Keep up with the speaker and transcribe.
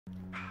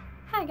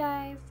Hi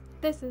guys,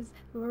 this is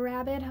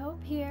Rabbit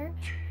Hope here,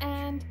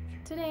 and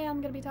today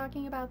I'm going to be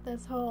talking about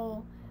this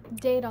whole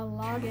data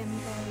login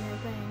failure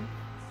thing.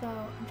 So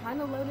I'm trying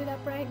to load it up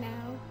right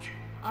now.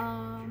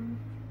 I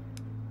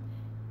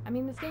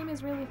mean, this game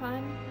is really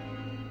fun.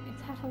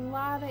 It's had a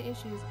lot of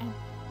issues, and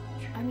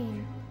I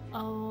mean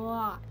a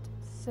lot.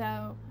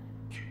 So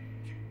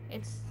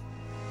it's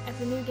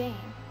a new game,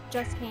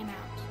 just came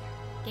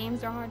out.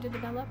 Games are hard to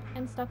develop,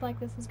 and stuff like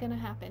this is going to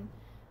happen.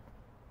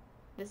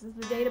 This is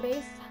the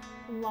database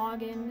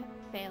login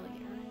failure.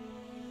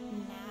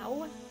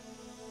 Now,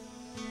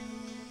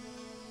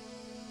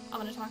 I'm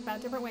going to talk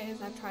about different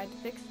ways I've tried to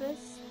fix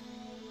this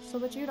so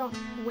that you don't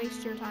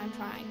waste your time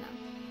trying them.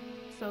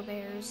 So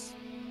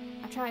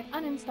I've tried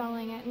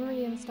uninstalling it and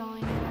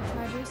reinstalling it. I've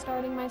tried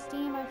restarting my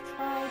Steam. I've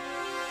tried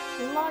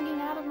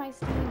logging out of my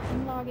Steam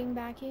and logging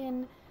back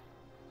in.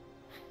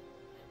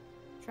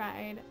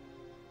 Tried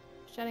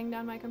shutting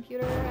down my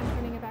computer and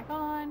turning it back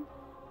on.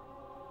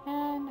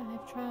 And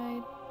I've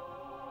tried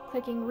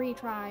clicking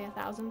retry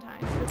 1,000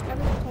 times, which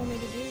everyone told me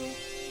to do.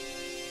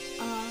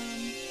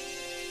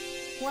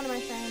 One of my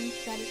friends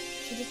said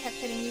she just kept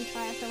hitting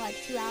retry for like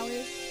 2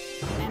 hours,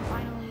 and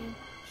finally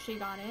she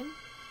got in.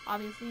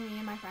 Obviously, me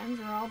and my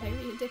friends are all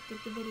very addicted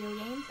to video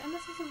games, and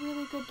this is a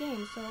really good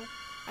game, so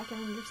I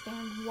can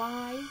understand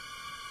why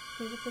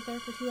they would sit there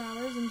for 2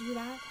 hours and do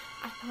that.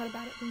 I thought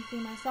about it briefly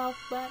myself,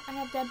 but I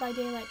have Dead by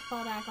Daylight to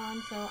fall back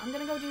on, so I'm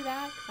gonna go do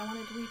that, because I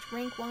wanted to reach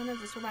rank 1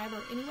 as a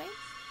survivor anyways.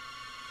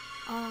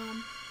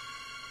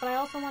 But I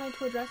also wanted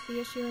to address the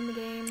issue in the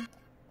game.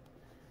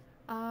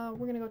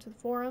 We're gonna go to the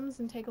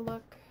forums and take a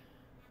look.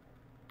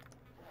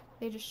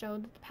 They just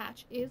showed that the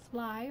patch is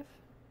live.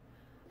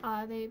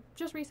 They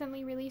just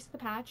recently released the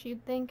patch.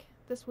 You'd think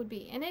this would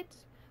be in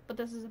it, but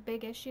this is a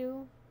big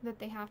issue that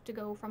they have to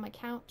go from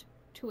account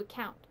to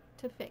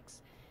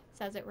fix. It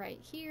says it right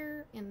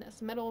here in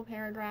this middle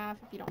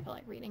paragraph, if you don't feel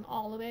like reading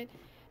all of it.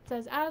 It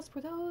says, as for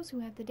those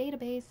who have the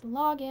database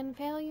login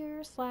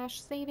failure /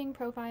 saving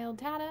profile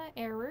data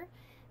error,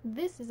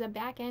 this is a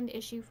back-end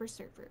issue for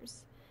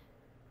servers.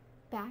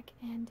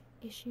 Back-end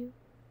issue?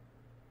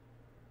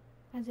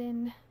 As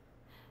in,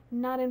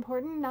 not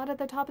important, not at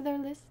the top of their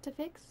list to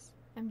fix?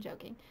 I'm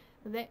joking.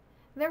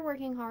 They're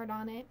working hard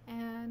on it,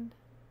 and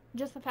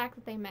just the fact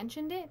that they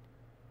mentioned it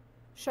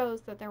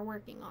shows that they're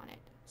working on it.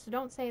 So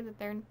don't say that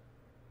they're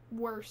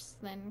worse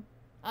than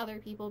other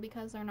people,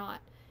 because they're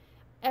not.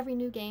 Every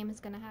new game is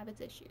going to have its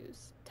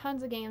issues.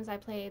 Tons of games I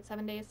played,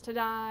 7 Days to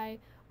Die,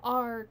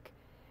 Ark,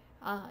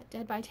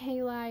 Dead by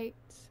Daylight,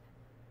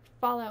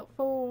 Fallout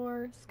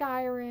 4,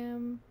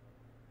 Skyrim.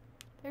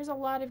 There's a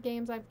lot of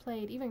games I've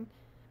played.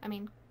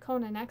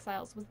 Conan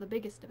Exiles was the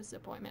biggest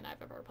disappointment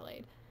I've ever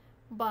played.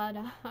 But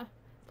I've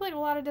played a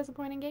lot of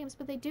disappointing games,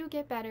 but they do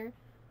get better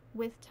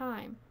with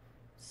time.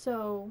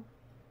 So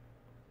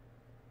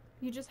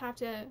you just have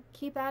to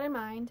keep that in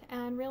mind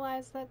and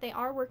realize that they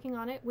are working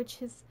on it,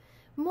 which is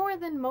more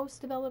than most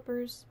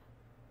developers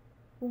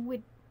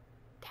would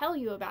tell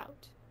you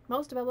about.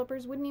 Most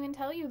developers wouldn't even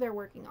tell you they're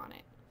working on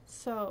it.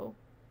 So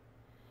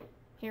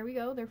here we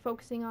go. They're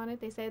focusing on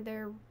it. They said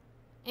they're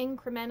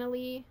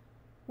incrementally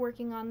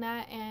working on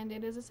that, and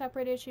it is a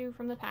separate issue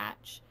from the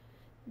patch.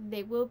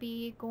 They will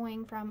be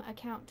going from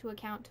account to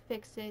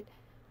fix it.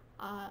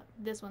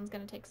 This one's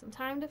going to take some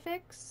time to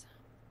fix,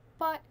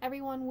 but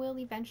everyone will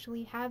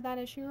eventually have that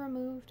issue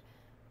removed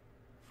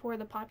for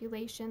the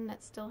population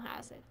that still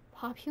has it.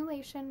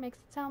 Population makes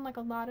it sound like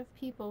a lot of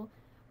people,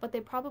 but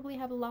they probably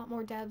have a lot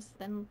more devs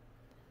than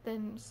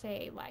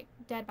say like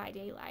Dead by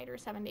Daylight or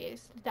 7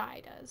 Days to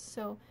Die does.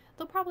 So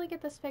they'll probably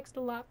get this fixed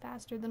a lot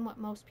faster than what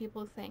most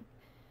people think.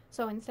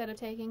 So instead of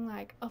taking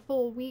like a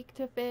full week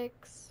to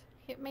fix,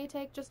 it may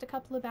take just a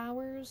couple of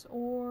hours,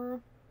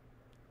 or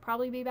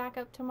probably be back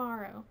up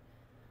tomorrow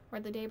or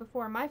the day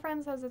before. My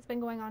friend says it's been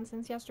going on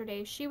since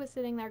yesterday. She was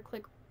sitting there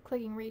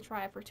clicking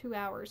retry for 2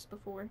 hours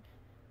before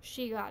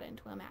she got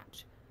into a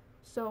match.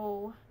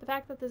 So the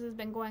fact that this has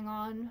been going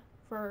on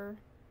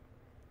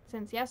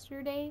since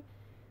yesterday,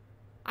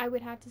 I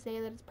would have to say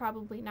that it's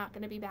probably not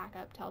going to be back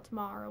up till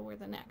tomorrow or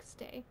the next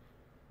day.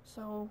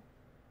 So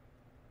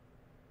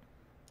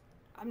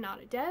I'm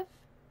not a dev,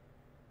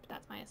 but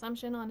that's my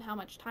assumption on how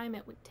much time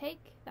it would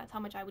take. That's how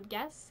much I would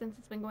guess, since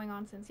it's been going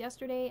on since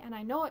yesterday, and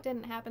I know it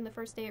didn't happen the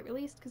first day it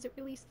released, because it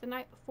released the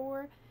night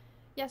before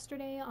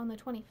yesterday on the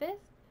 25th,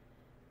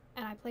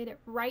 and I played it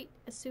right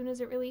as soon as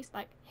it released,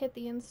 like hit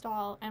the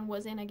install and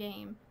was in a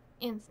game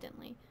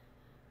instantly.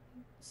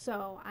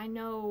 So I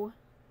know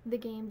the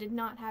game did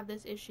not have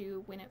this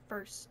issue when it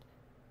first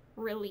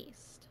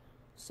released.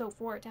 So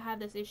for it to have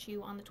this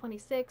issue on the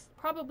 26th,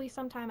 probably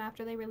sometime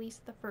after they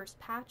released the first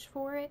patch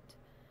for it,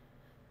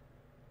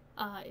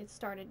 it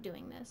started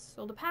doing this.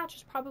 So the patch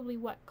is probably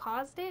what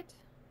caused it,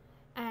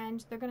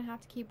 and they're going to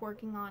have to keep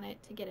working on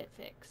it to get it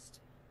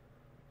fixed.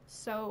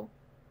 So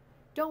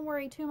don't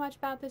worry too much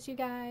about this, you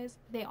guys.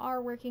 They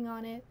are working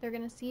on it. They're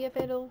going to see if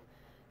it'll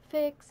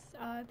fix.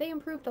 They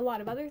improved a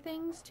lot of other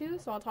things too,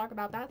 so I'll talk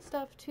about that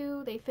stuff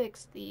too. They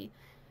fixed the,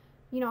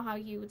 you know how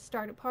you would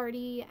start a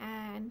party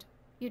and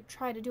you'd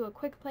try to do a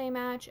quick play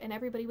match and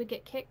everybody would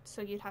get kicked,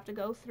 so you'd have to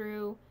go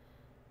through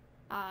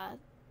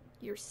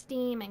your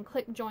Steam and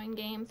click join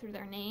game through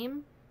their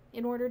name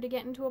in order to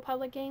get into a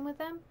public game with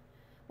them.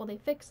 Well, they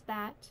fixed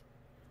that.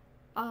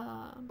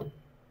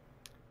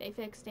 They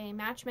fixed a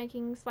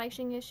matchmaking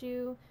slicing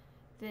issue,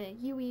 the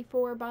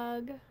UE4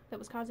 bug that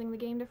was causing the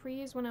game to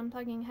freeze when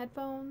unplugging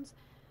headphones.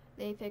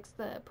 They fixed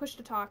the push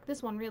to talk.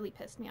 This one really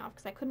pissed me off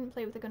because I couldn't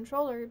play with the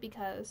controller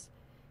because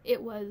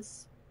it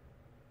was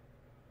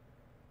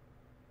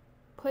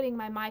putting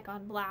my mic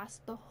on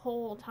blast the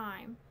whole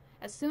time.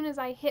 As soon as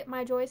I hit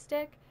my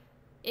joystick,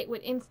 it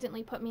would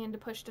instantly put me into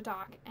push to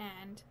talk,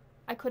 and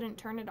I couldn't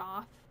turn it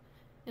off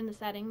in the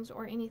settings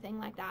or anything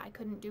like that. I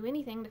couldn't do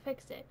anything to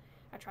fix it.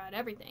 I tried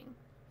everything.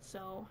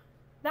 So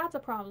that's a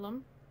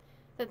problem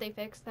that they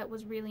fixed that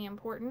was really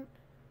important.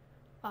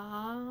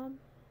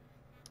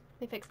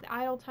 They fixed the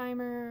idle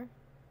timer.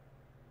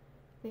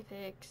 They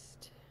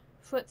fixed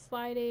foot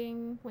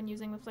sliding when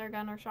using the flare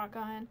gun or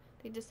shotgun.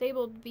 They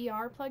disabled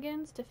VR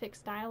plugins to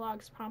fix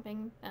dialogues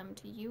prompting them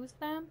to use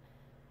them.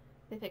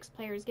 They fixed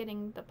players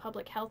getting the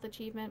public health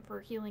achievement for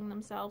healing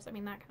themselves. I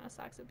mean, that kind of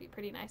sucks. It'd be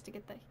pretty nice to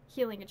get the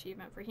healing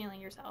achievement for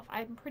healing yourself.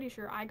 I'm pretty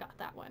sure I got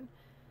that one.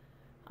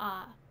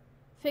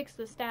 Fixed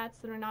the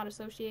stats that are not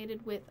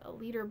associated with a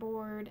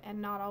leaderboard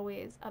and not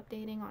always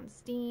updating on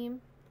Steam.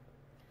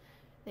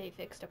 They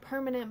fixed a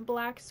permanent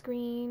black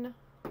screen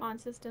on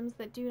systems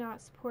that do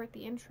not support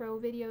the intro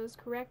videos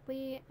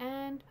correctly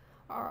and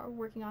are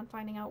working on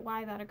finding out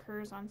why that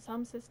occurs on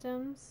some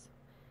systems.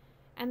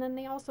 And then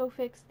they also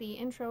fixed the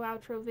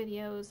intro-outro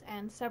videos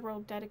and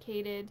several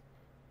dedicated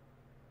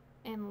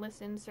and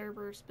listen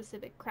server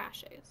specific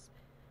crashes.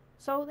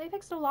 So they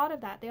fixed a lot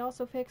of that. They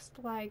also fixed,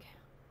 like,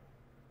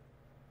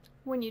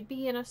 when you'd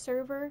be in a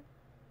server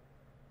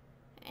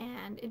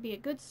and it'd be a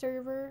good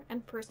server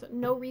and for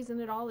no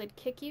reason at all it'd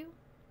kick you.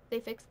 They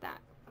fixed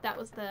that. That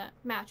was the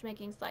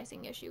matchmaking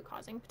slicing issue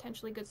causing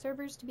potentially good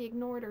servers to be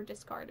ignored or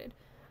discarded,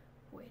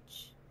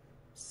 which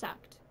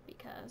sucked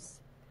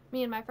because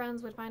me and my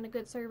friends would find a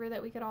good server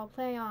that we could all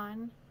play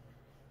on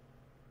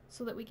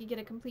so that we could get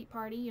a complete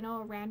party. You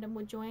know, a random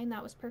would join.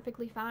 That was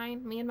perfectly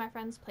fine. Me and my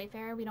friends play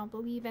fair. We don't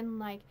believe in,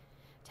 like,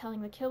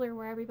 telling the killer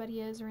where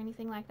everybody is or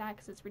anything like that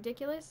because it's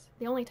ridiculous.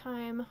 The only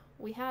time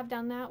we have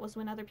done that was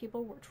when other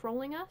people were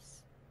trolling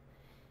us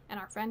and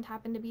our friend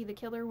happened to be the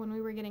killer when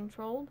we were getting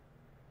trolled.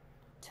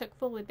 Took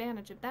full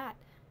advantage of that,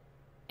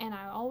 and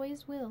I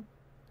always will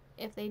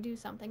if they do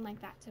something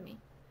like that to me.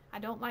 I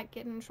don't like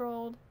getting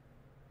trolled,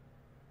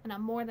 and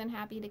I'm more than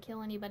happy to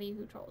kill anybody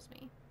who trolls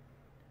me.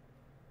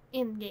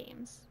 In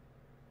games,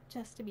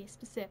 just to be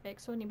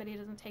specific, so anybody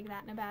doesn't take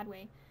that in a bad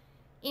way.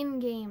 In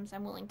games,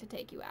 I'm willing to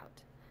take you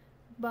out.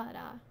 But,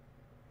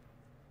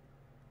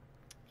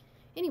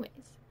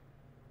 anyways,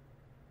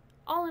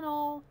 all in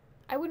all,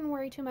 I wouldn't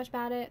worry too much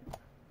about it.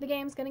 The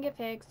game's gonna get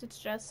fixed. It's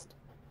just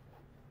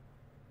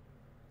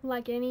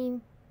like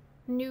any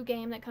new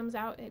game that comes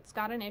out, it's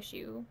got an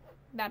issue.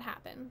 That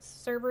happens.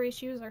 Server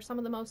issues are some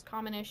of the most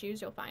common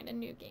issues you'll find in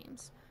new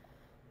games.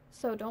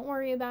 So don't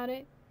worry about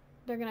it.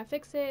 They're gonna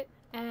fix it,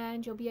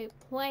 and you'll be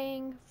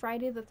playing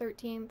Friday the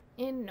 13th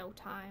in no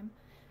time.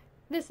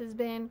 This has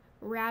been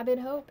Rabid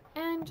Hope,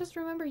 and just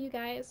remember, you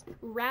guys,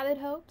 Rabid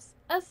Hope's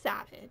a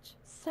savage.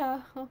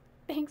 So,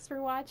 thanks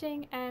for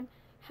watching, and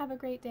have a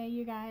great day,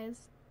 you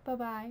guys.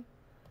 Bye-bye.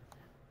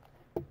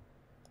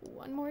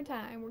 One more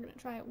time. We're gonna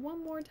try it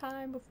one more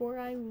time before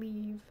I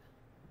leave.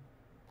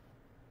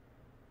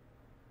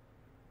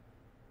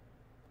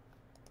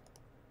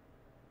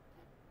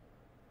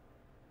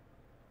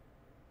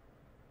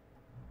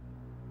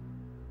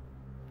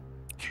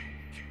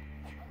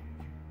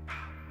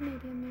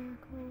 Maybe a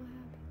miracle will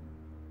happen.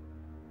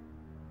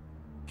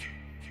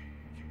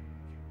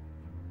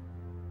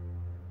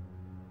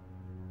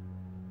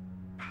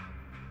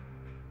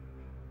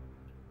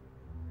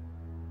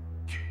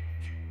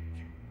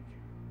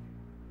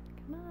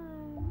 Come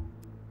on.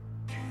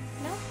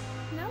 No?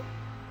 No?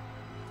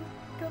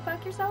 Just go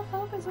fuck yourself,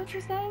 Hope, is what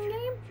you're saying,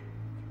 game?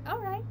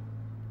 Alright.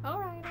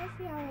 Alright, I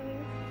see how it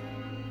is.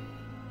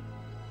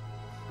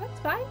 That's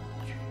fine.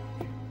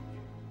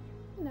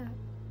 No.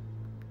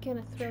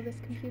 Gonna throw this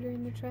computer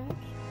in the trash?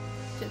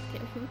 Just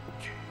kidding.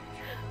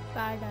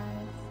 Bye,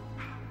 guys.